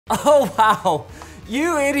Oh wow,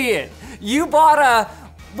 you idiot. You bought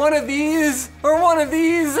one of these or one of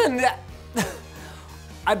these and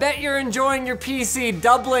I bet you're enjoying your PC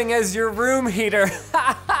doubling as your room heater.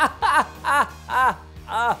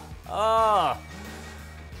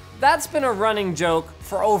 That's been a running joke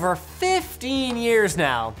for over 15 years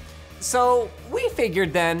now. So we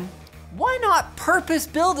figured then, why not purpose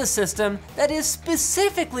build a system that is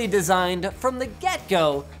specifically designed from the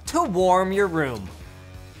get-go to warm your room?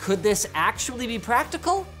 Could this actually be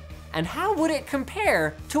practical? And how would it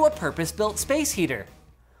compare to a purpose-built space heater?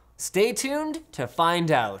 Stay tuned to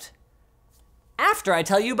find out. After I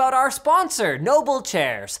tell you about our sponsor, Noble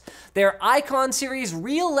Chairs. Their Icon Series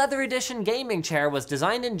Real Leather Edition gaming chair was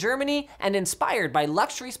designed in Germany and inspired by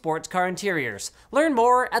luxury sports car interiors. Learn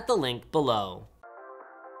more at the link below.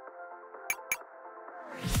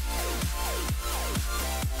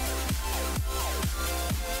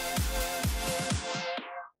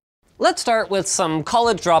 Let's start with some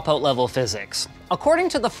college dropout level physics. According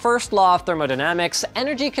to the first law of thermodynamics,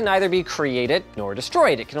 energy can neither be created nor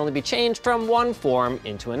destroyed. It can only be changed from one form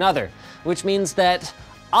into another, which means that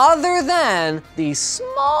other than the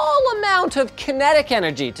small amount of kinetic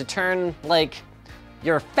energy to turn like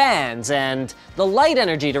your fans and the light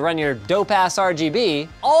energy to run your dope-ass RGB,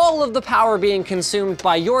 all of the power being consumed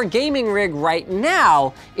by your gaming rig right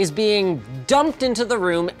now is being dumped into the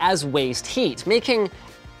room as waste heat, making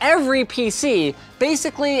every PC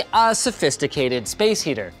basically a sophisticated space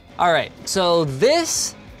heater. All right, so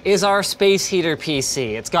this is our space heater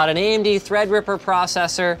PC. It's got an AMD Threadripper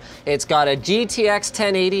processor, it's got a GTX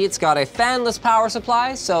 1080, it's got a fanless power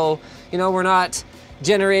supply, so we're not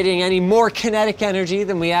generating any more kinetic energy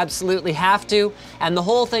than we absolutely have to, and the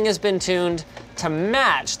whole thing has been tuned to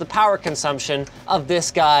match the power consumption of this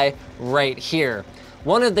guy right here.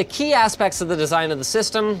 One of the key aspects of the design of the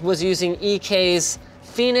system was using EK's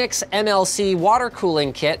Phoenix MLC water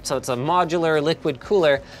cooling kit, so it's a modular liquid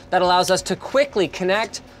cooler that allows us to quickly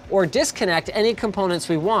connect or disconnect any components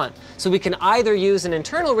we want. So we can either use an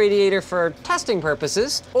internal radiator for testing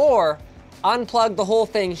purposes or unplug the whole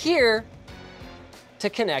thing here to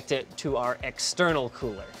connect it to our external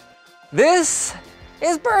cooler. This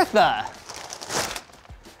is Bertha.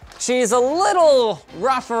 She's a little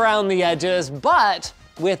rough around the edges, but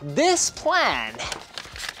with this plan,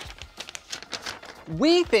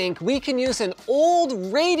 we think we can use an old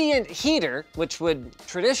radiant heater, which would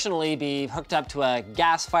traditionally be hooked up to a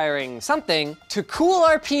gas firing something, to cool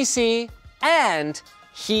our PC and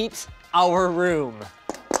heat our room.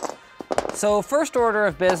 So first order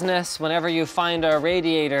of business, whenever you find a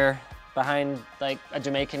radiator behind like a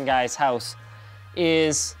Jamaican guy's house,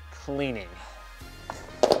 is cleaning.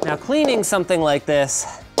 Now cleaning something like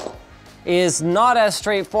this is not as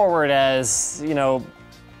straightforward as,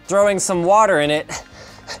 throwing some water in it,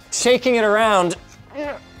 shaking it around,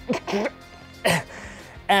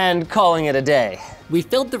 and calling it a day. We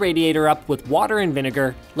filled the radiator up with water and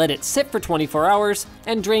vinegar, let it sit for 24 hours,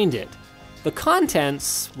 and drained it. The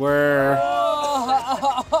contents were...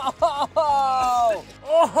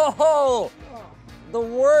 Oh, the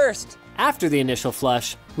worst. After the initial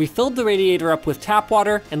flush, we filled the radiator up with tap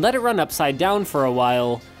water and let it run upside down for a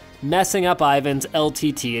while, messing up Ivan's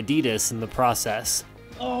LTT Adidas in the process.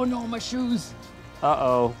 Oh no, my shoes.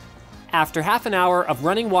 Uh-oh. After half an hour of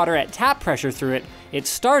running water at tap pressure through it, it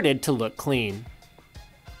started to look clean.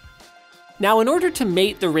 Now, in order to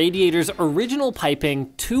mate the radiator's original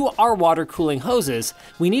piping to our water cooling hoses,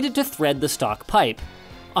 we needed to thread the stock pipe.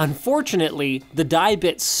 Unfortunately, the die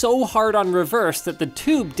bit so hard on reverse that the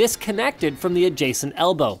tube disconnected from the adjacent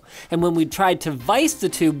elbow, and when we tried to vise the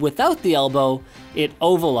tube without the elbow, it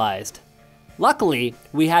ovalized. Luckily,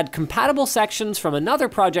 we had compatible sections from another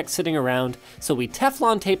project sitting around, so we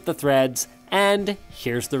Teflon taped the threads, and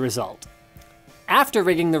here's the result. After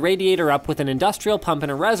rigging the radiator up with an industrial pump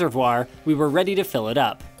and a reservoir, we were ready to fill it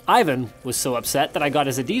up. Ivan was so upset that I got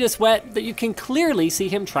his Adidas wet that you can clearly see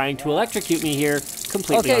him trying to electrocute me here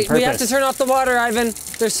completely on purpose. Okay, we have to turn off the water, Ivan.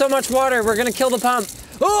 There's so much water, we're gonna kill the pump.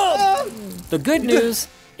 Oh! The good news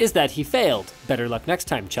is that he failed. Better luck next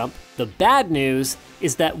time, chump. The bad news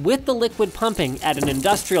is that with the liquid pumping at an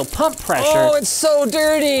industrial pump pressure... Oh, it's so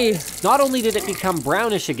dirty! Not only did it become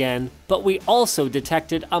brownish again, but we also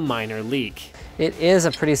detected a minor leak. It is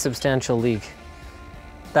a pretty substantial leak.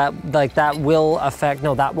 That will affect,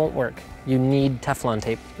 no, that won't work. You need Teflon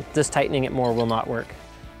tape. Just tightening it more will not work.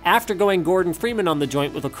 After going Gordon Freeman on the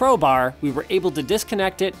joint with a crowbar, we were able to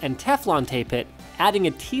disconnect it and Teflon tape it, adding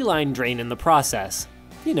a T-line drain in the process.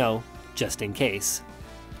 Just in case.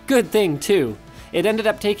 Good thing too, it ended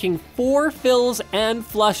up taking 4 fills and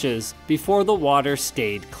flushes before the water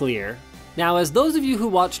stayed clear. Now, as those of you who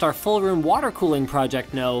watched our full room water cooling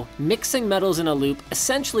project know, mixing metals in a loop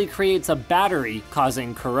essentially creates a battery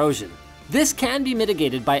causing corrosion. This can be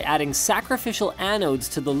mitigated by adding sacrificial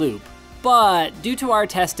anodes to the loop, but due to our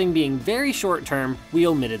testing being very short term, we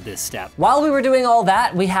omitted this step. While we were doing all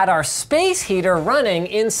that, we had our space heater running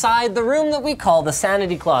inside the room that we call the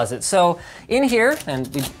sanity closet. So in here, and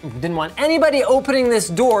we didn't want anybody opening this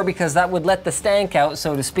door because that would let the stank out,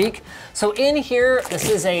 so to speak. So in here, this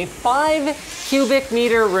is a 5 cubic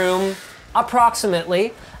meter room,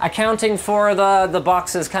 approximately, accounting for the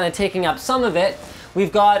boxes kind of taking up some of it.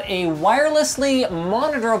 We've got a wirelessly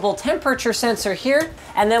monitorable temperature sensor here,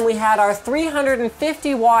 and then we had our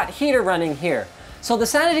 350 watt heater running here. So the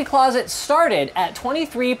sanity closet started at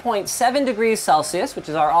 23.7 degrees Celsius, which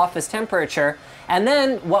is our office temperature, and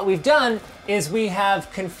then what we've done is we have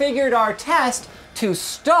configured our test to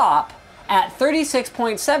stop at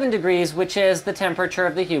 36.7 degrees, which is the temperature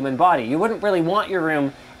of the human body. You wouldn't really want your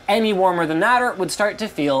room any warmer than that, or it would start to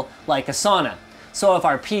feel like a sauna. So if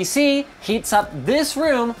our PC heats up this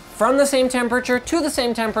room from the same temperature to the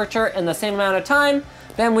same temperature in the same amount of time,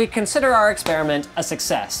 then we consider our experiment a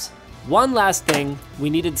success. One last thing, we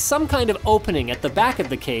needed some kind of opening at the back of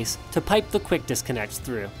the case to pipe the quick disconnects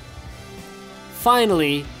through.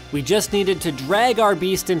 Finally, we just needed to drag our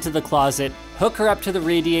beast into the closet, hook her up to the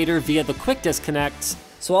radiator via the quick disconnects.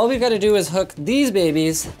 So all we've got to do is hook these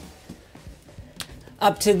babies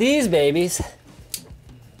up to these babies,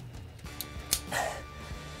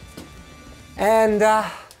 and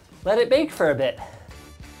let it bake for a bit.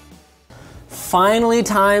 Finally,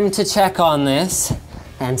 time to check on this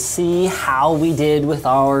and see how we did with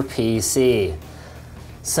our PC.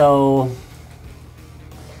 So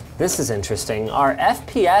this is interesting. Our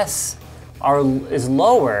FPS is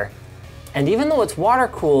lower, and even though it's water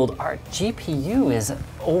cooled, our GPU is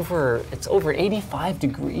over 85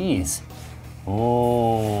 degrees.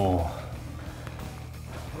 Oh.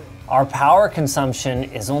 Our power consumption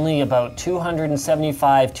is only about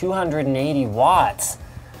 275, 280 watts.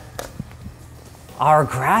 Our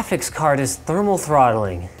graphics card is thermal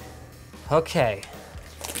throttling. Okay.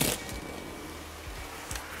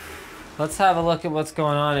 Let's have a look at what's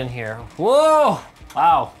going on in here. Whoa!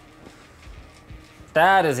 Wow.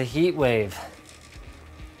 That is a heat wave.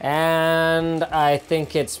 And I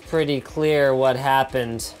think it's pretty clear what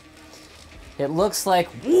happened. It looks like,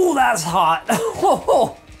 ooh, that's hot.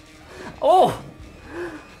 Oh,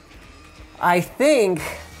 I think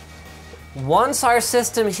once our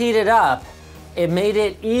system heated up, it made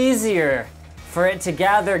it easier for it to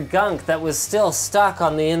gather gunk that was still stuck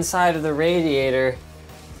on the inside of the radiator.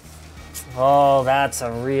 Oh, that's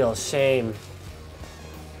a real shame.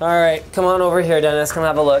 All right, come on over here, Dennis, come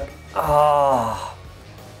have a look. Oh.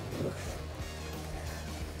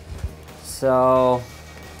 So,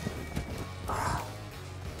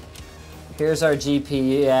 here's our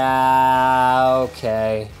GPU. Yeah,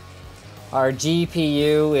 okay. Our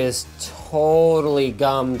GPU is totally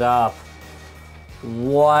gummed up.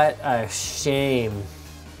 What a shame.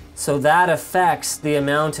 So that affects the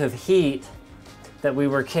amount of heat that we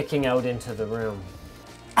were kicking out into the room.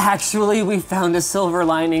 Actually, we found a silver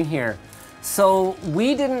lining here. So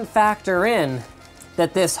we didn't factor in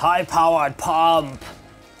that this high-powered pump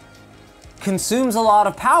consumes a lot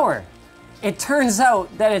of power. It turns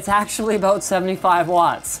out that it's actually about 75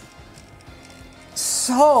 watts.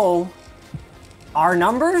 So our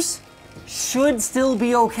numbers should still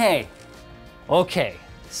be okay. Okay,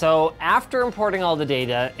 so after importing all the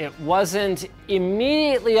data, it wasn't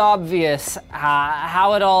immediately obvious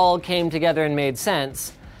how it all came together and made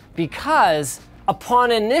sense, because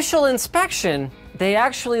upon initial inspection, they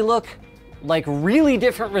actually look like really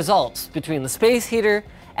different results between the space heater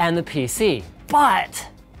and the PC. But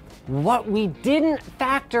what we didn't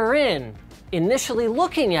factor in initially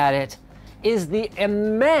looking at it is the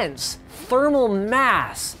immense thermal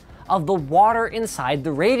mass of the water inside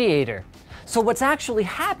the radiator. So what's actually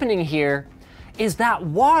happening here is that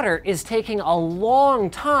water is taking a long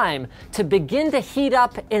time to begin to heat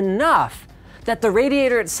up enough that the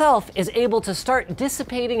radiator itself is able to start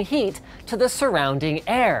dissipating heat to the surrounding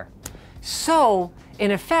air. So,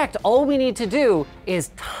 in effect, all we need to do is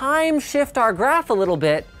time shift our graph a little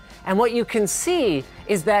bit, and what you can see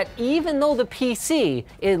is that even though the PC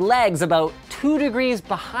lags about 2 degrees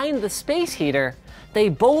behind the space heater, they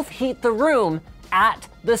both heat the room at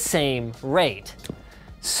the same rate.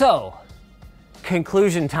 So,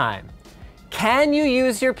 conclusion time. Can you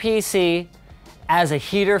use your PC as a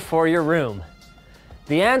heater for your room?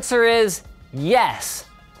 The answer is yes,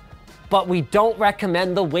 but we don't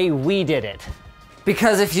recommend the way we did it.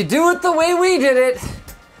 Because if you do it the way we did it,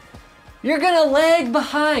 you're gonna lag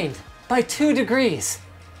behind. by 2 degrees.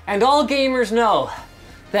 And all gamers know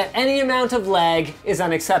that any amount of lag is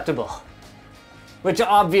unacceptable. Which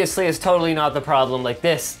obviously is totally not the problem. Like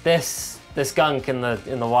this gunk in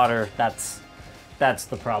the water, that's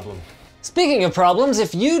the problem. Speaking of problems,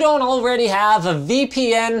 if you don't already have a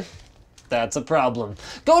VPN, that's a problem.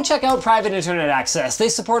 Go check out Private Internet Access. They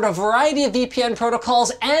support a variety of VPN protocols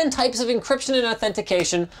and types of encryption and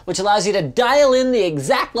authentication, which allows you to dial in the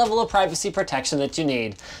exact level of privacy protection that you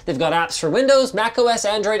need. They've got apps for Windows, macOS,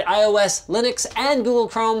 Android, iOS, Linux, and Google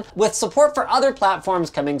Chrome, with support for other platforms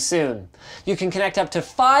coming soon. You can connect up to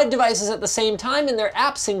 5 devices at the same time, and their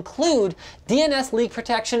apps include DNS leak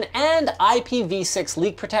protection and IPv6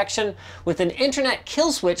 leak protection, with an internet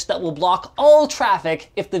kill switch that will block all traffic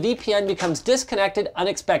if the VPN becomes disconnected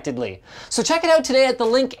unexpectedly. So check it out today at the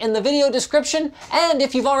link in the video description, and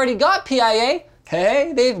if you've already got PIA,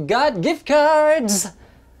 hey, they've got gift cards!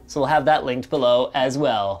 So we'll have that linked below as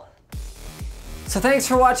well. So thanks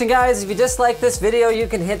for watching, guys. If you disliked this video, you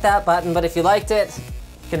can hit that button, but if you liked it,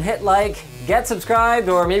 you can hit like, get subscribed,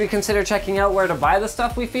 or maybe consider checking out where to buy the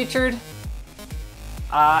stuff we featured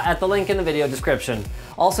at the link in the video description.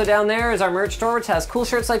 Also down there is our merch store, which has cool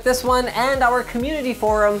shirts like this one, and our community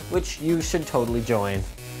forum, which you should totally join.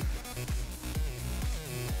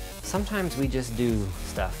 Sometimes we just do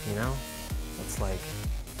stuff, you know? It's like,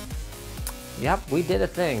 yep, we did a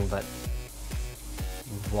thing, but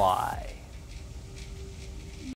why?